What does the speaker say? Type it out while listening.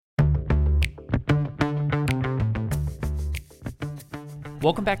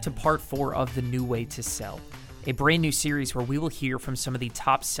Welcome back to part 4 of The New Way to Sell, a brand new series where we will hear from some of the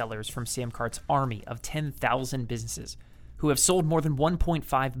top sellers from Samcart's army of 10,000 businesses who have sold more than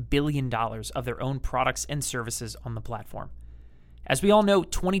 $1.5 billion of their own products and services on the platform. As we all know,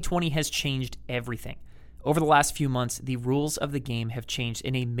 2020 has changed everything. Over the last few months, the rules of the game have changed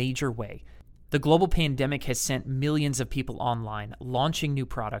in a major way. The global pandemic has sent millions of people online, launching new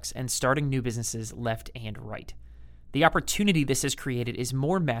products and starting new businesses left and right. The opportunity this has created is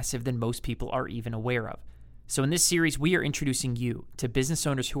more massive than most people are even aware of. So in this series, we are introducing you to business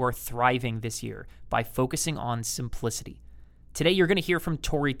owners who are thriving this year by focusing on simplicity. Today, you're going to hear from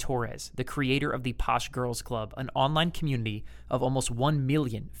Tori Torres, the creator of the Posh Girls Club, an online community of almost 1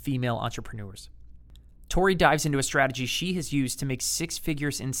 million female entrepreneurs. Tori dives into a strategy she has used to make 6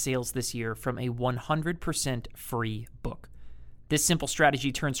 figures in sales this year from a 100% free book. This simple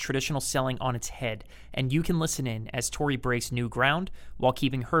strategy turns traditional selling on its head, and you can listen in as Tori breaks new ground while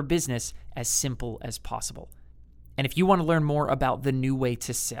keeping her business as simple as possible. And if you want to learn more about the new way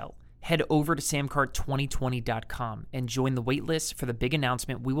to sell, head over to samcart2020.com and join the waitlist for the big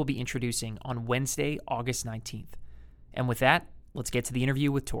announcement we will be introducing on Wednesday, August 19th. And with that, let's get to the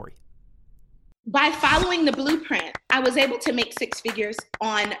interview with Tori. By following the blueprint, I was able to make 6 figures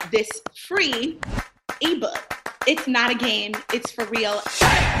on this free ebook. It's not a game, it's for real.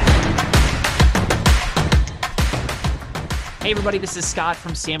 Hey everybody, this is Scott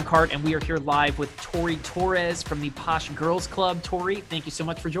from Samcart, and we are here live with Tori Torres from the Posh Girls Club. Tori, thank you so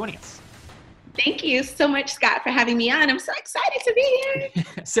much for joining us. Thank you so much, Scott, for having me on. I'm so excited to be here.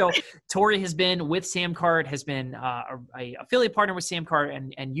 So Tori has been with Samcart, has been a affiliate partner with Samcart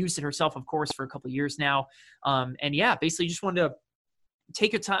and used it herself, of course, for a couple of years now. And yeah, basically just wanted to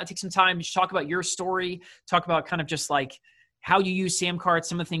take some time to talk about your story, talk about kind of just like how you use Samcart,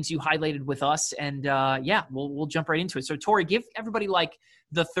 some of the things you highlighted with us. And yeah, we'll jump right into it. So Tori, give everybody like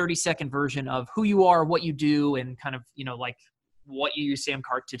the 30-second version of who you are, what you do, and kind of, like what you use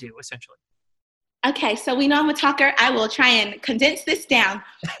Samcart to do, essentially. Okay, so we know I'm a talker. I will try and condense this down.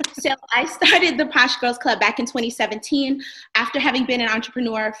 So I started the Posh Girls Club back in 2017 after having been an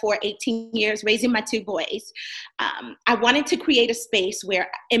entrepreneur for 18 years, raising my 2 boys. I wanted to create a space where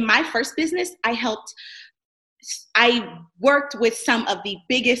in my first business, I worked with some of the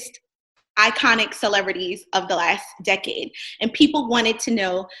biggest iconic celebrities of the last decade. And people wanted to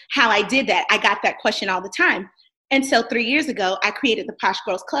know how I did that. I got that question all the time. And so 3 years ago, I created the Posh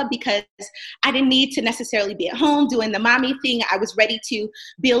Girls Club because I didn't need to necessarily be at home doing the mommy thing. I was ready to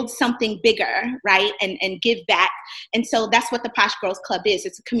build something bigger, right, and give back. And so that's what the Posh Girls Club is.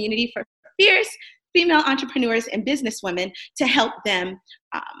 It's a community for fierce female entrepreneurs and businesswomen to help them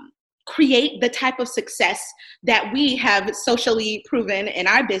create the type of success that we have socially proven in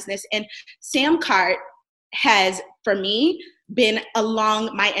our business. And Samcart has, for me, been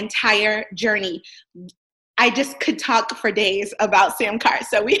along my entire journey. I just could talk for days about Samcart,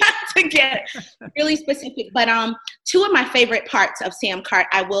 so we have to get really specific. But 2 of my favorite parts of Samcart,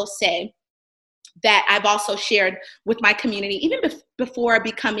 I will say, that I've also shared with my community, even before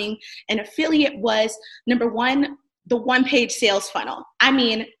becoming an affiliate, was number 1, the one-page sales funnel. I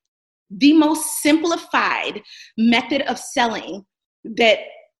mean, the most simplified method of selling that,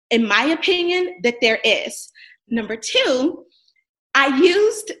 in my opinion, that there is. Number 2, I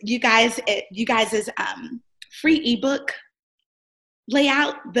used you guys' free ebook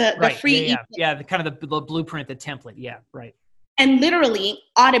layout, the free ebook. Yeah, the kind of the blueprint, the template. Yeah, right. And literally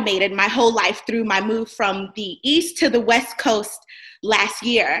automated my whole life through my move from the East to the West Coast last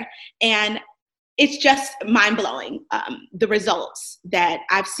year. And it's just mind-blowing, the results that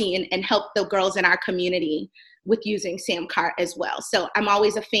I've seen and helped the girls in our community with using Samcart as well. So I'm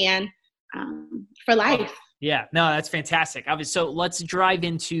always a fan for life. Yeah, no, that's fantastic. So let's drive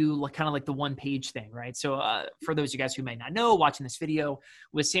into kind of like the one-page thing, right? So for those of you guys who may not know, watching this video,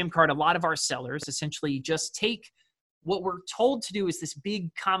 with Samcart, a lot of our sellers essentially just take what we're told to do is this big,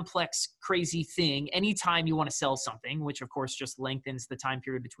 complex, crazy thing anytime you want to sell something, which of course just lengthens the time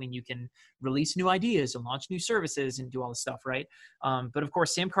period between you can release new ideas and launch new services and do all this stuff, right? But of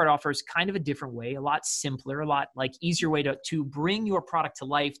course, Samcart offers kind of a different way, a lot simpler, a lot like easier way to bring your product to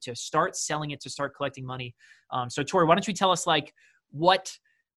life, to start selling it, to start collecting money. So Tori, why don't you tell us like what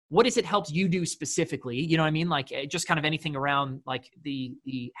has it helped you do specifically? You know what I mean? Like just kind of anything around like the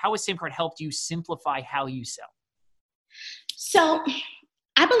how has Samcart helped you simplify how you sell? So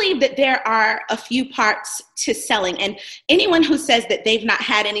I believe that there are a few parts to selling, and anyone who says that they've not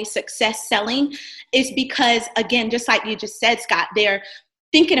had any success selling is because, again, just like you just said, Scott, they're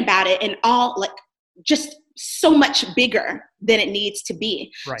thinking about it and all like just so much bigger than it needs to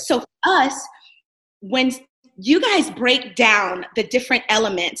be. Right. So for us, when you guys break down the different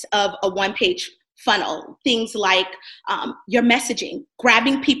elements of a one-page funnel, things like your messaging,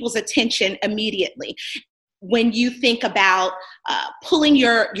 grabbing people's attention immediately. When you think about pulling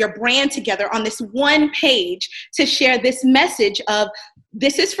your brand together on this one page to share this message of,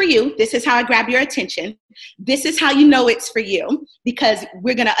 this is for you, this is how I grab your attention, this is how you know it's for you, because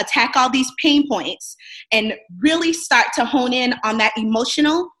we're going to attack all these pain points and really start to hone in on that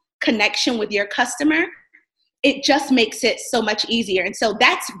emotional connection with your customer. It just makes it so much easier. And so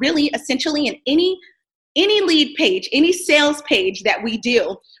that's really essentially in any lead page, any sales page that we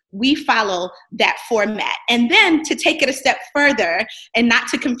do, we follow that format. And then to take it a step further, and not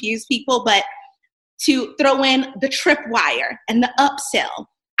to confuse people, but to throw in the tripwire and the upsell.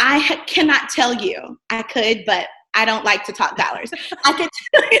 I cannot tell you, I could, but I don't like to talk dollars. I can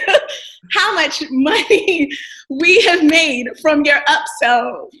tell you how much money we have made from your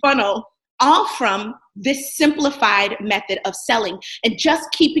upsell funnel, all from this simplified method of selling and just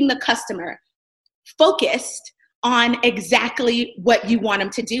keeping the customer focused on exactly what you want them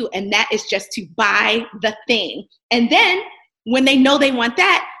to do. And that is just to buy the thing. And then when they know they want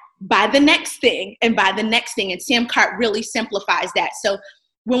that, buy the next thing and buy the next thing. And Samcart really simplifies that. So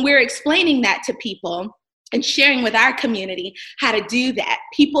when we're explaining that to people and sharing with our community how to do that,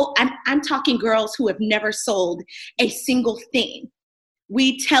 people, I'm talking girls who have never sold a single thing.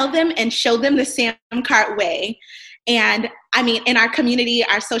 We tell them and show them the Samcart way. And I mean, in our community,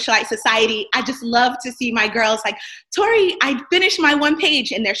 our socialite society, I just love to see my girls like, Tori, I finished my one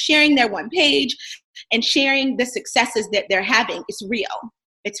page, and they're sharing their one page and sharing the successes that they're having. It's real.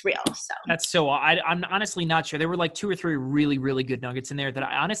 It's real. So that's so, I'm honestly not sure. There were like 2 or 3 really, really good nuggets in there that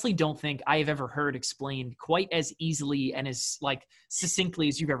I honestly don't think I have ever heard explained quite as easily and as like succinctly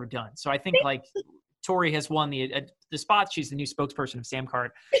as you've ever done. So I think like Tori has won the spot. She's the new spokesperson of Samcart.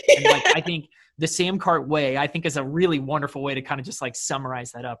 And like, I think the Samcart way, I think, is a really wonderful way to kind of just like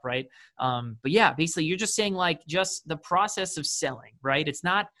summarize that up. Right. But yeah, basically you're just saying like just the process of selling, right? It's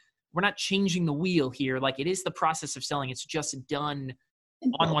not, we're not changing the wheel here. Like it is the process of selling. It's just done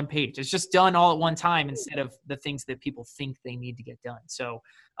on one page. It's just done all at one time instead of the things that people think they need to get done. So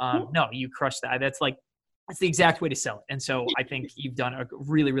no, you crushed that. That's the exact way to sell it. And so I think you've done a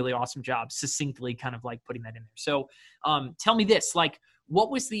really, really awesome job succinctly kind of like putting that in there. So tell me this, like,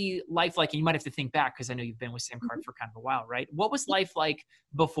 what was the life like? And you might have to think back, because I know you've been with Samcart for kind of a while, right? What was life like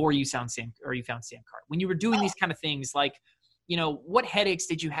before you found Samcart? When you were doing these kind of things, like, you know, what headaches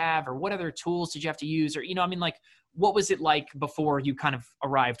did you have, or what other tools did you have to use? Or, you know, I mean, like, what was it like before you kind of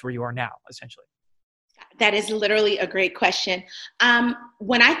arrived where you are now, essentially? That is literally a great question.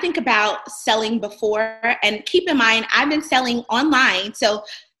 When I think about selling before, and keep in mind, I've been selling online. So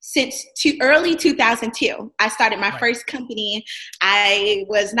since early 2002, I started my first company. I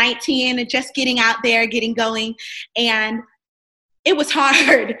was 19 and just getting out there, getting going. And it was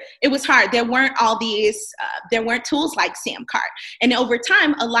hard. It was hard. There weren't all these, there weren't tools like Samcart. And over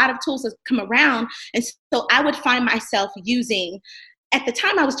time, a lot of tools have come around. And so I would find myself using, at the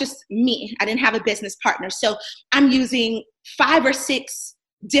time I was just me. I didn't have a business partner. So I'm using 5 or 6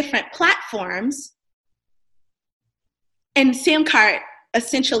 different platforms. And Samcart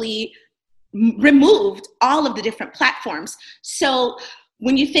essentially removed all of the different platforms. So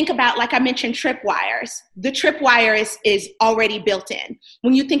when you think about, like I mentioned, tripwires, the tripwire is already built in.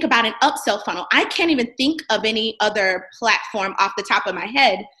 When you think about an upsell funnel, I can't even think of any other platform off the top of my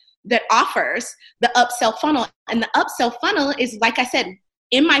head that offers the upsell funnel. And the upsell funnel is, like I said,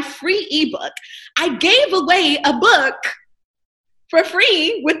 in my free ebook, I gave away a book for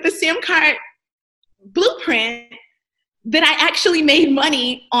free with the Samcart blueprint that I actually made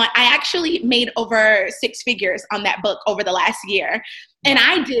money on. I actually made over 6 figures on that book over the last year. And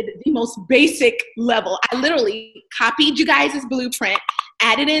I did the most basic level. I literally copied you guys' blueprint,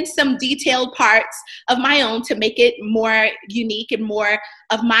 added in some detailed parts of my own to make it more unique and more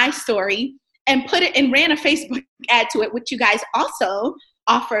of my story, and put it and ran a Facebook ad to it, which you guys also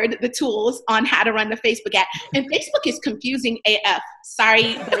offered the tools on how to run the Facebook ad. And Facebook is confusing AF.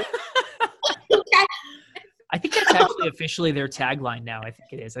 Sorry. I think that's actually officially their tagline now. I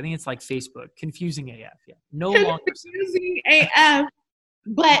think it is. I think it's like Facebook, confusing AF. Yeah. No longer confusing AF.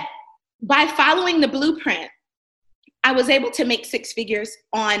 But by following the blueprint, I was able to make 6 figures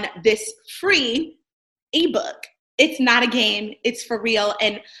on this free ebook. It's not a game. It's for real.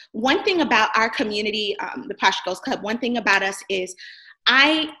 And one thing about our community, the Posh Girls Club, one thing about us is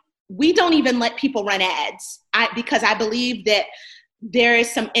we don't even let people run ads because I believe that there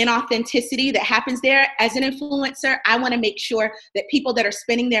is some inauthenticity that happens there. As an influencer, I want to make sure that people that are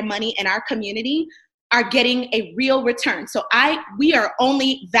spending their money in our community are getting a real return. So we are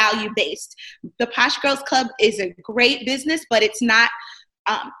only value-based. The Posh Girls Club is a great business, but it's not,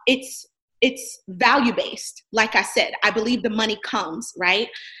 it's value-based. Like I said, I believe the money comes, right?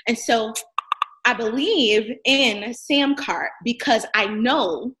 And so I believe in Sam Cart because I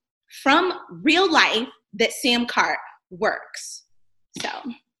know from real life that Sam Cart works. So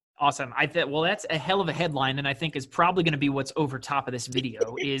awesome. Well, that's a hell of a headline, and I think is probably going to be what's over top of this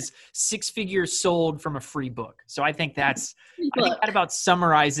video is 6 figures sold from a free book. So I think I think that about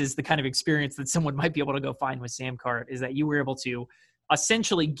summarizes the kind of experience that someone might be able to go find with Sam Cart, is that you were able to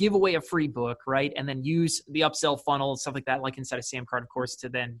essentially give away a free book, right? And then use the upsell funnel and stuff like that, like inside of Sam Cart, of course, to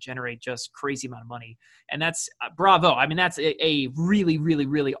then generate just crazy amount of money. And that's bravo. I mean, that's a really, really,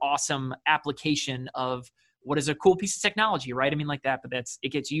 really awesome application of what is a cool piece of technology, right? I mean, like that, but it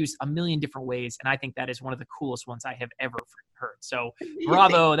gets used a million different ways. And I think that is one of the coolest ones I have ever heard. So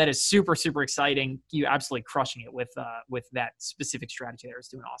bravo. That is super, super exciting. You absolutely crushing it with that specific strategy there. Is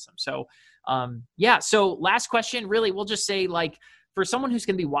doing awesome. So, yeah. So last question, really, we'll just say, like, for someone who's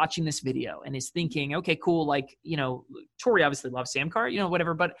going to be watching this video and is thinking, okay, cool. Like, Tori obviously loves Sam Cart,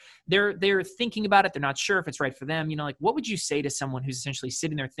 whatever, but they're thinking about it. They're not sure if it's right for them. Like, what would you say to someone who's essentially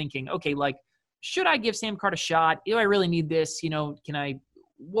sitting there thinking, okay, like, should I give Sam Cart a shot? Do I really need this?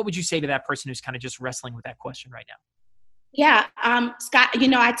 What would you say to that person who's kind of just wrestling with that question right now? Yeah. Scott,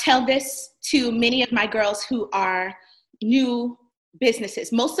 I tell this to many of my girls who are new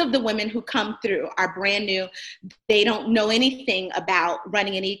businesses. Most of the women who come through are brand new. They don't know anything about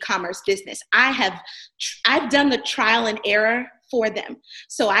running an e-commerce business. I've done the trial and error for them.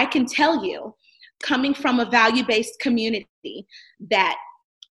 So I can tell you, coming from a value-based community, that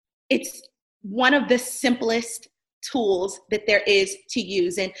it's one of the simplest tools that there is to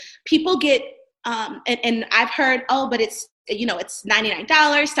use. And people get, and I've heard, but it's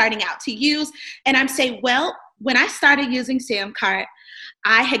 $99 starting out to use. And I'm saying, well, when I started using Sam Cart,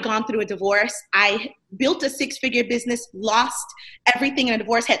 I had gone through a divorce. I built a 6-figure business, lost everything in a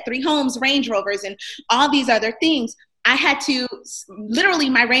divorce, had 3 homes, Range Rovers, and all these other things. I had to, literally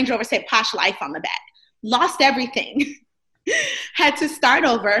my Range Rover said Posh Life on the back, lost everything, had to start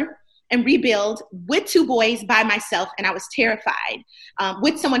over and rebuild with 2 boys by myself. And I was terrified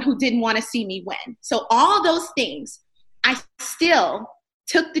with someone who didn't want to see me win. So all those things, I still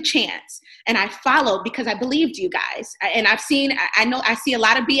took the chance and I followed because I believed you guys. And I see a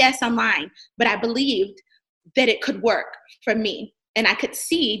lot of BS online, but I believed that it could work for me. And I could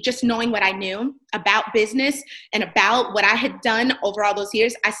see, just knowing what I knew about business and about what I had done over all those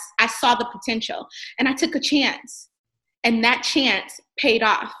years, I saw the potential and I took a chance, and that chance paid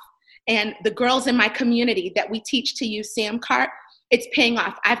off. And the girls in my community that we teach to use Sam Cart, it's paying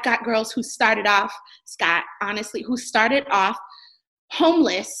off. I've got girls who started off, Scott, honestly,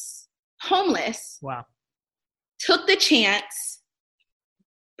 homeless. Wow. Took the chance,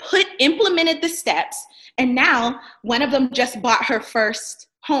 implemented the steps, and now one of them just bought her first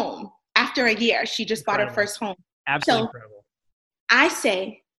home. After a year, she just bought her first home. Absolutely incredible. I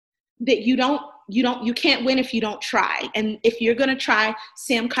say that you can't win if you don't try. And if you're going to try,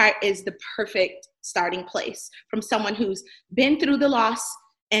 Sam Cart is the perfect starting place from someone who's been through the loss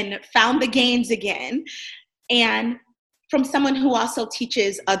and found the gains again, and from someone who also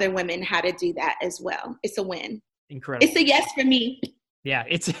teaches other women how to do that as well. It's a win. Incredible. It's a yes for me. Yeah,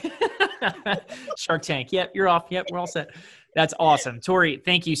 it's Shark Tank. Yep, you're off. Yep, we're all set. That's awesome. Tori,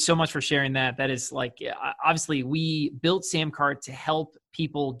 thank you so much for sharing that. That is, like, obviously we built Sam Cart to help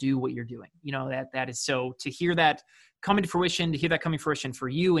people do what you're doing. That is, so to hear that coming to fruition, for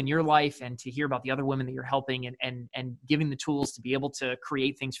you and your life, and to hear about the other women that you're helping and giving the tools to be able to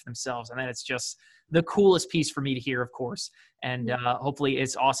create things for themselves. And then it's just the coolest piece for me to hear, of course. And hopefully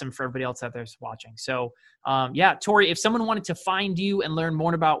it's awesome for everybody else out there watching. So yeah, Tori, if someone wanted to find you and learn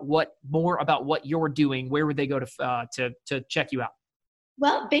more about what you're doing, where would they go to check you out?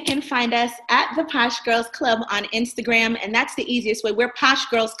 Well, they can find us at the Posh Girls Club on Instagram, and that's the easiest way. We're Posh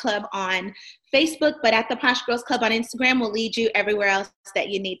Girls Club on Facebook, but at the Posh Girls Club on Instagram will lead you everywhere else that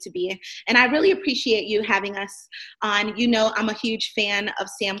you need to be. And I really appreciate you having us on. I'm a huge fan of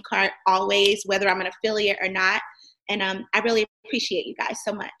Sam Cart always, whether I'm an affiliate or not. And I really appreciate you guys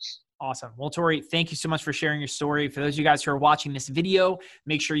so much. Awesome. Well, Tori, thank you so much for sharing your story. For those of you guys who are watching this video,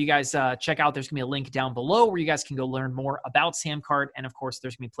 make sure you guys check out, there's going to be a link down below where you guys can go learn more about Sam Cart. And of course,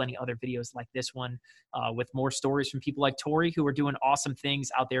 there's going to be plenty of other videos like this one with more stories from people like Tori who are doing awesome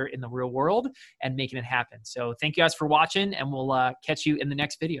things out there in the real world and making it happen. So thank you guys for watching, and we'll catch you in the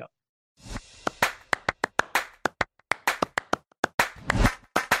next video.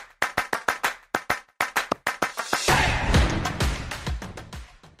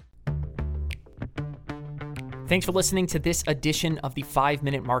 Thanks for listening to this edition of the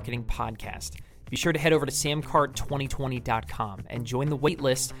 5-Minute Marketing Podcast. Be sure to head over to samcart2020.com and join the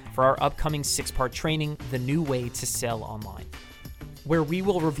waitlist for our upcoming 6-part training, The New Way to Sell Online, where we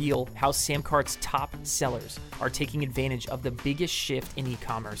will reveal how Samcart's top sellers are taking advantage of the biggest shift in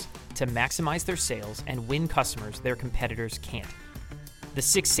e-commerce to maximize their sales and win customers their competitors can't. The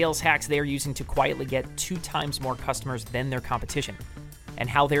 6 sales hacks they are using to quietly get 2 times more customers than their competition, and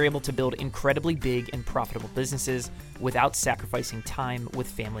how they're able to build incredibly big and profitable businesses without sacrificing time with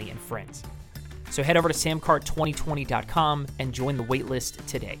family and friends. So head over to samcart2020.com and join the waitlist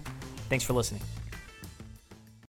today. Thanks for listening.